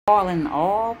Calling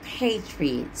all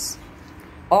patriots,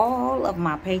 all of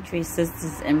my patriot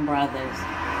sisters and brothers,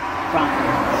 from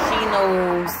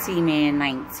Sheknows T-Man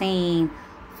 19,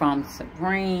 from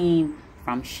Supreme,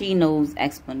 from Sheknows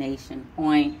Explanation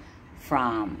Point,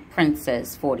 from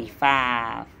Princess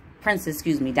 45,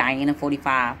 Diana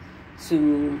 45,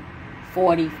 to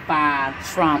 45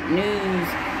 Trump News,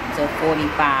 to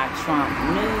 45 Trump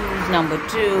News number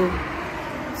 2,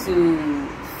 to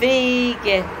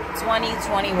Fig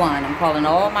 2021. I'm calling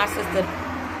all my sister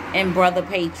and brother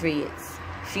patriots.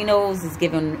 Sheknows is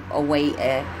giving away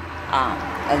a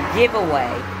giveaway.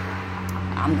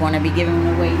 I'm going to be giving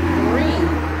away 3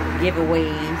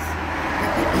 giveaways.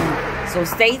 So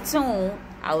stay tuned.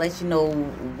 I'll let you know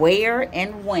where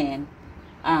and when.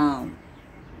 I'll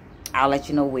let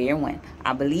you know where and when.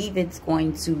 I believe it's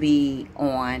going to be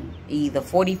on either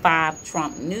 45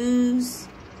 Trump News,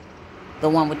 the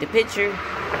one with the picture,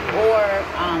 or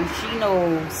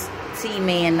Sheknows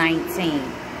T-Man 19,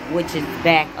 which is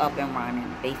back up and running.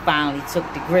 They finally took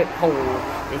the grip hold.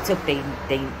 They took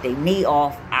they knee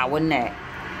off our neck.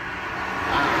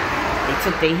 They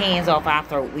took their hands off our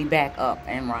throat. We back up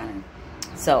and running.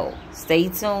 So stay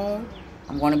tuned.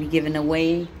 I'm going to be giving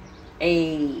away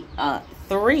 3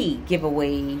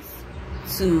 giveaways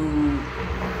to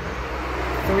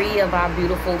 3 of our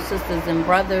beautiful sisters and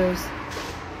brothers.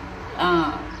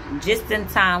 Just in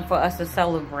time for us to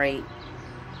celebrate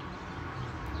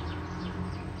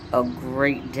a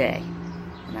great day.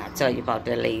 And I'll tell you about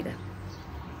that later.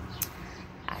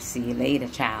 I'll see you later,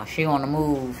 child. She on the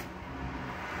move.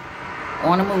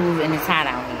 On the move, and it's hot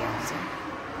out here.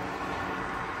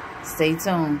 So stay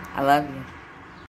tuned. I love you.